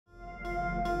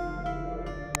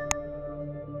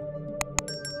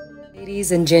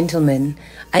Ladies and gentlemen,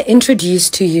 I introduce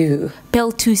to you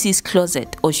Pearl Thusi's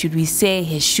closet, or should we say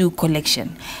her shoe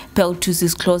collection. Pearl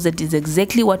Thusi's closet is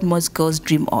exactly what most girls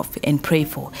dream of and pray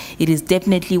for. It is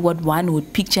definitely what one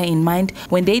would picture in mind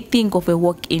when they think of a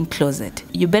walk-in closet.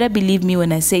 You better believe me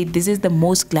when I say this is the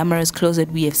most glamorous closet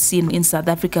we have seen in South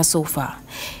Africa so far.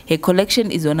 Her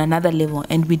collection is on another level,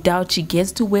 and we doubt she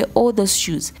gets to wear all those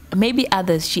shoes. Maybe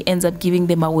others she ends up giving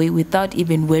them away without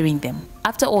even wearing them.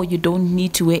 After all, you don't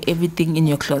need to wear everything in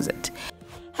your closet.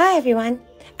 Hi everyone,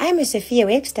 I'm Miss Sophia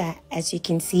Webster, as you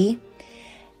can see.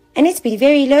 And it's been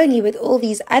very lonely with all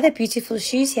these other beautiful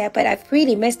shoes here, but I've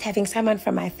really missed having someone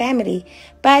from my family.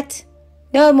 But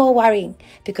no more worrying,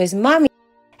 because Mommy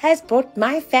has brought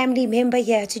my family member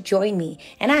here to join me,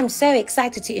 and I'm so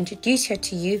excited to introduce her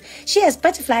to you. She has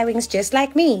butterfly wings just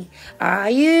like me. Are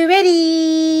you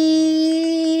ready?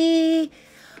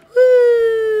 Woo!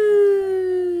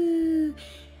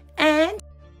 And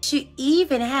she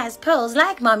even has pearls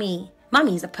like Mommy.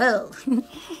 Mommy's a pearl.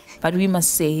 But we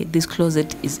must say this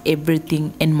closet is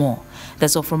everything and more.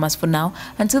 That's all from us for now.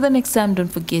 Until the next time, don't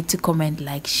forget to comment,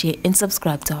 like, share and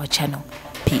subscribe to our channel.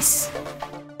 Peace.